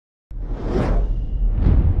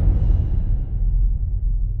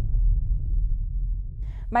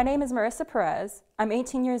My name is Marissa Perez. I'm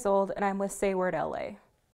 18 years old and I'm with Say Word LA.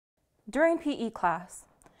 During PE class,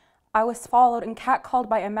 I was followed and catcalled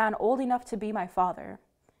by a man old enough to be my father.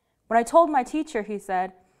 When I told my teacher, he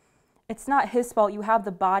said, "It's not his fault you have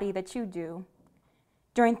the body that you do."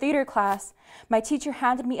 During theater class, my teacher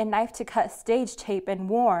handed me a knife to cut stage tape and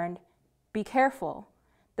warned, "Be careful.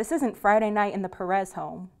 This isn't Friday night in the Perez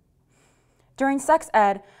home." During sex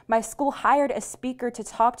ed, my school hired a speaker to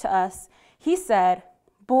talk to us. He said,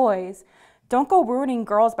 "Boys, don't go ruining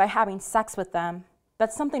girls by having sex with them.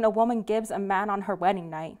 That's something a woman gives a man on her wedding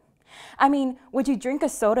night. I mean, would you drink a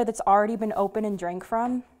soda that's already been opened and drank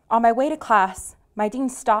from?" On my way to class, my dean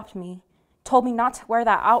stopped me, told me not to wear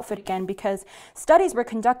that outfit again because studies were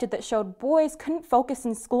conducted that showed boys couldn't focus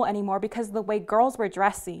in school anymore because of the way girls were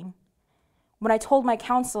dressing. When I told my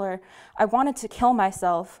counselor I wanted to kill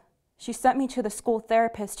myself, she sent me to the school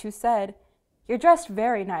therapist who said, "You're dressed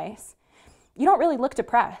very nice. You don't really look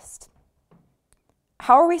depressed."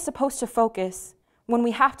 How are we supposed to focus when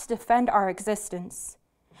we have to defend our existence?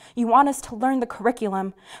 You want us to learn the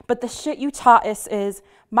curriculum, but the shit you taught us is,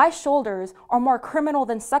 my shoulders are more criminal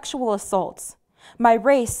than sexual assaults. My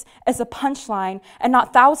race is a punchline and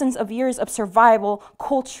not thousands of years of survival,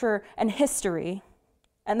 culture, and history.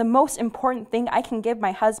 And the most important thing I can give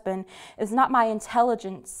my husband is not my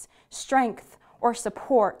intelligence, strength, or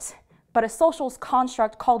support, but a social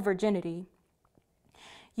construct called virginity.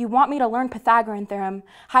 You want me to learn Pythagorean theorem,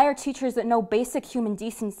 hire teachers that know basic human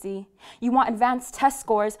decency. You want advanced test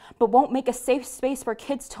scores, but won't make a safe space for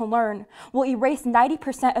kids to learn. Will erase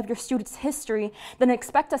 90% of your students' history, then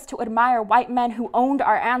expect us to admire white men who owned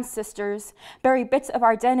our ancestors, bury bits of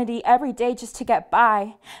our identity every day just to get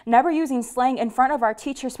by, never using slang in front of our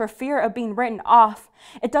teachers for fear of being written off.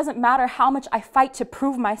 It doesn't matter how much I fight to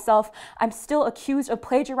prove myself, I'm still accused of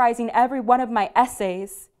plagiarizing every one of my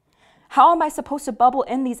essays. How am I supposed to bubble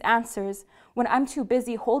in these answers when I'm too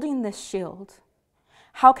busy holding this shield?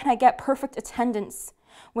 How can I get perfect attendance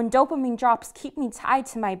when dopamine drops keep me tied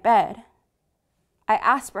to my bed? I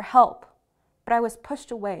asked for help, but I was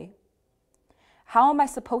pushed away. How am I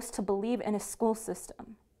supposed to believe in a school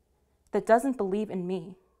system that doesn't believe in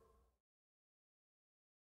me?